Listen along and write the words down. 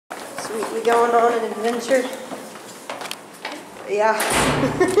Sweet, we going on an adventure? Yeah.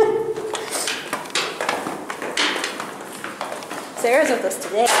 Sarah's with us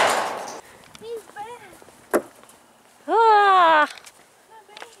today. He's bad. Ah!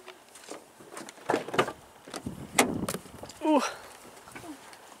 Ooh.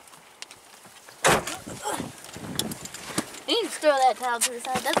 You need to throw that towel to the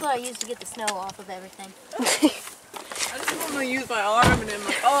side. That's what I used to get the snow off of everything. I just want to use my arm and I'm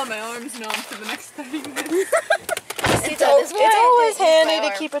like, oh, my arm's numb for the next 30 minutes. It's always handy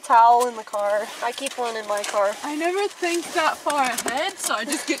to keep a towel in the car. I keep one in my car. I never think that far ahead, so I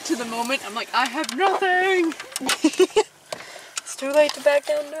just get to the moment. I'm like, I have nothing. It's too late to back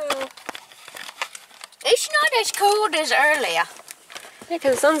down now. It's not as cold as earlier. Yeah,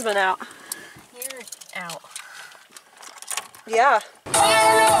 because the sun's been out. You're out. Yeah. I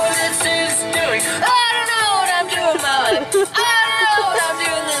don't know what this is doing. I don't know what I'm doing, Mama. I don't know what I'm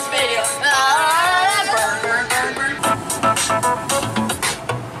doing this video.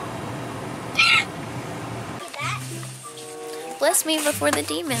 Bless me before the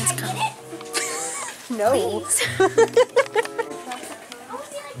demons come. No.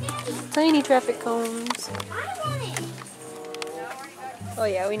 Tiny traffic cones. Oh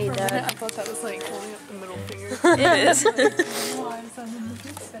yeah, we need that. I thought that was like holding up the middle finger. It is.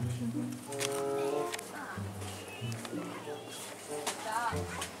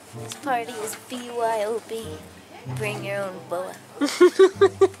 This party is BYOB. Bring your own boa.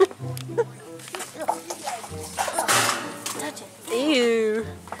 Touch it. Ew.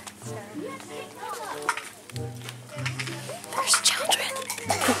 There's children.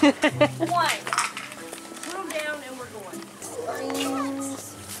 One. Calm down and we're going.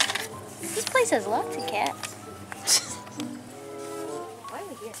 This place has lots of cats. Why are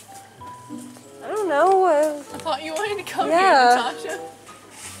we here? I don't know. I thought you wanted to come Yeah. here, Natasha.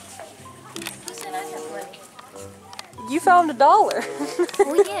 Who said I have money? You found $1.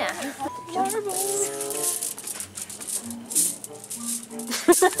 Oh yeah.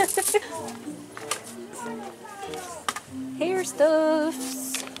 Hair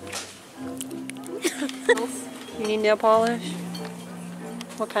stuffs. You need nail polish?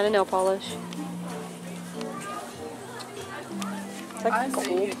 What kind of nail polish? It's like I say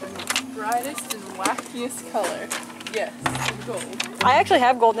gold. get the brightest and wackiest color. Yes, gold. I actually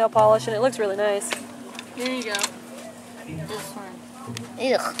have gold nail polish and it looks really nice. Here you go. This one.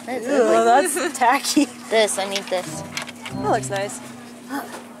 Ew, that's Ew, ugly. that's tacky. This, I need this. That looks nice.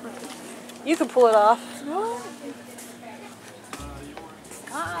 You can pull it off.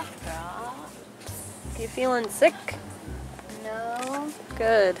 You feeling sick? No.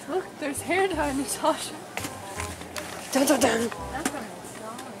 Good. Look, there's hair dye, Natasha. Dun, dun, dun.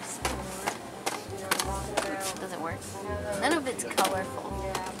 Doesn't work. None of it's colorful.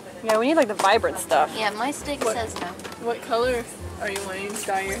 Yeah, we need like the vibrant stuff. Yeah, my stick says no. What color are you wanting to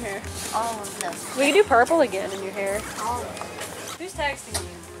dye your hair? All of them. We can do purple again in your hair. All of Who's texting you?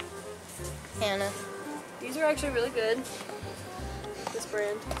 them. Hannah. These are actually really good. This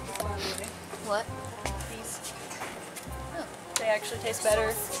brand. What? These. They actually taste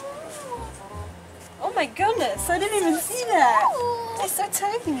better. Oh my goodness, I didn't even see that. They're so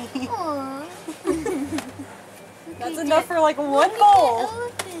tiny. Aww. That's enough for like one bowl.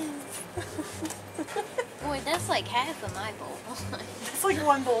 Boy, that's like half of my bowl. It's like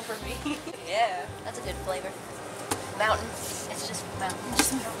one bowl for me. Yeah. That's a good flavor. Mountain. It's just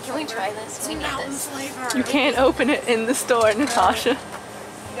mountain. Can we try this? We need this. Flavor. You can't open it in the store, Natasha.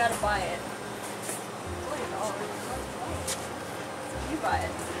 You gotta buy it. You buy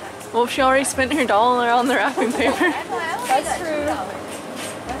it. Well, she already spent her dollar on the wrapping paper. That's true.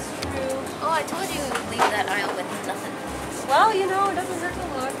 That's true. Oh, I told you we would leave that aisle with nothing. Well, you know, it doesn't hurt to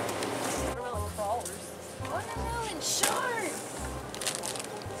look. Watermelon crawlers. Watermelon short.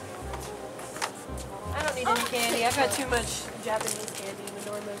 I don't need any candy. I've got too much Japanese candy in the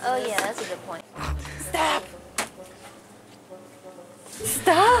dormers. Oh yeah, that's a good point. Stop!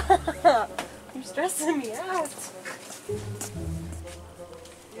 Stop! You're stressing me out.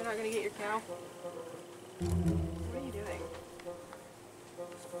 You're not gonna get your cow? What are you doing?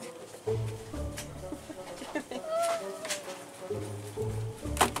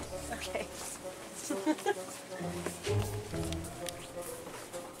 Okay.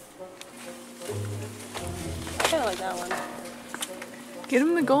 I kinda like that one. Get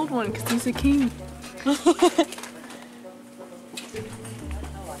him the gold one, because he's a king.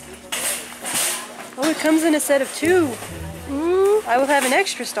 Oh, it comes in a set of 2. Ooh. I will have an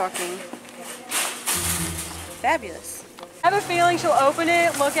extra stocking. Fabulous. I have a feeling she'll open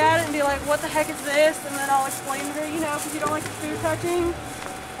it, look at it, and be like, what the heck is this? And then I'll explain to her, you know, because you don't like the food touching.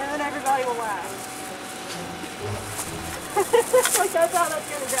 And then everybody thought he would laugh. Like that's how that's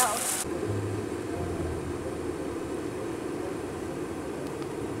gonna go.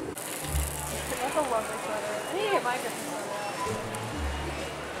 That's a lovely sweater. I need to get my Christmas sweater out.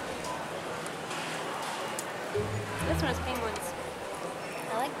 This one has penguins.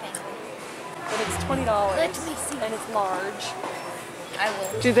 I like penguins. But it's $20. Let me see. And it's large. I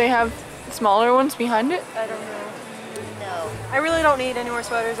will. Do they have smaller ones behind it? I don't know. No. I really don't need any more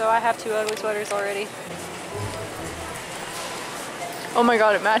sweaters though. I have 2 ugly sweaters already. Oh my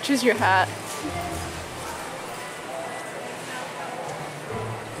god, it matches your hat.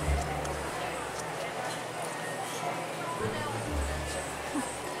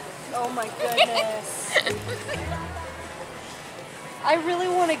 Oh my goodness. I really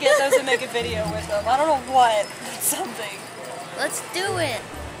want to get those and make a video with them. I don't know what, but something. Let's do it.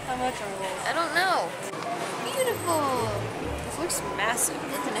 How much are they? I don't know. Beautiful. This looks massive.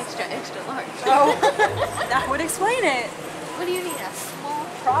 It's an extra large. Oh, that would explain it. What do you need? A small?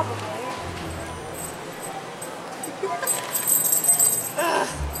 Probably. Ugh.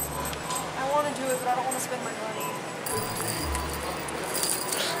 I want to do it, but I don't want to spend my money.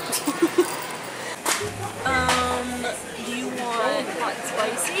 Do you want hot and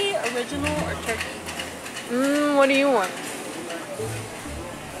spicy, original, or turkey? What do you want?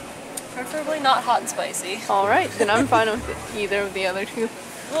 Preferably not hot and spicy. Alright, then I'm fine with either of the other two.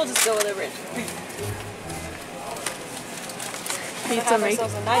 We'll just go with original. Pizza make make.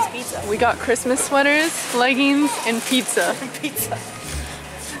 ourselves a nice pizza. We got Christmas sweaters, leggings, and pizza. Pizza.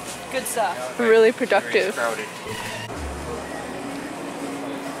 Good stuff. Really productive.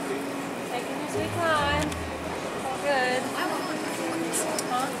 Taking your sweet time. All good. Huh?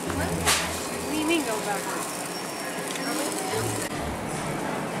 What do you mean go backwards?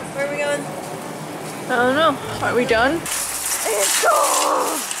 Where are we going? I don't know. Are we done? It's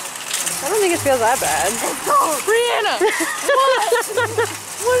cold! I don't think it feels that bad. It's cold! Bryana!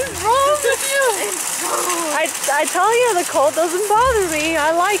 What is wrong with you? I tell you, the cold doesn't bother me.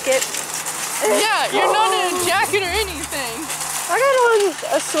 I like it. Yeah, you're not in a jacket or anything. I got on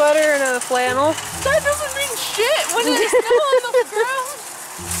a sweater and a flannel. That doesn't mean shit when there's snow on the ground.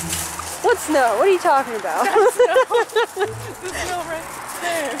 What snow? What are you talking about? There's snow right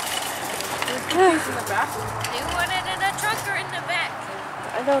there. There's things in the back. Do you want it in a trunk or in the back?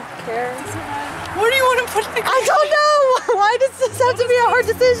 I don't care. Where do you want to put it? I don't know! Why does this have to be a hard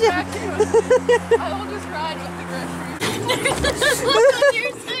decision? I will just ride with the groceries. Look on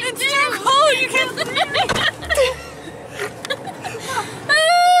your side. It's too cold, you can't see me.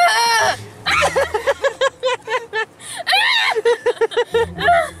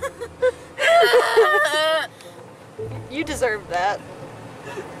 You deserve that.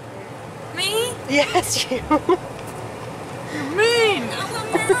 Me? Yes, you. You're mean.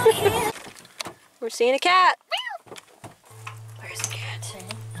 We're seeing a cat. Where's the cat?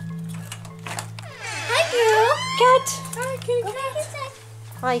 Hi, girl. Cat. Hi, kitty cat.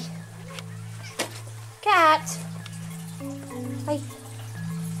 Hi. Cat. Hi.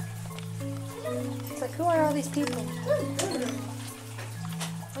 It's like, who are all these people?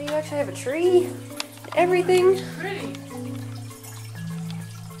 Oh, you actually have a tree? Everything? Pretty.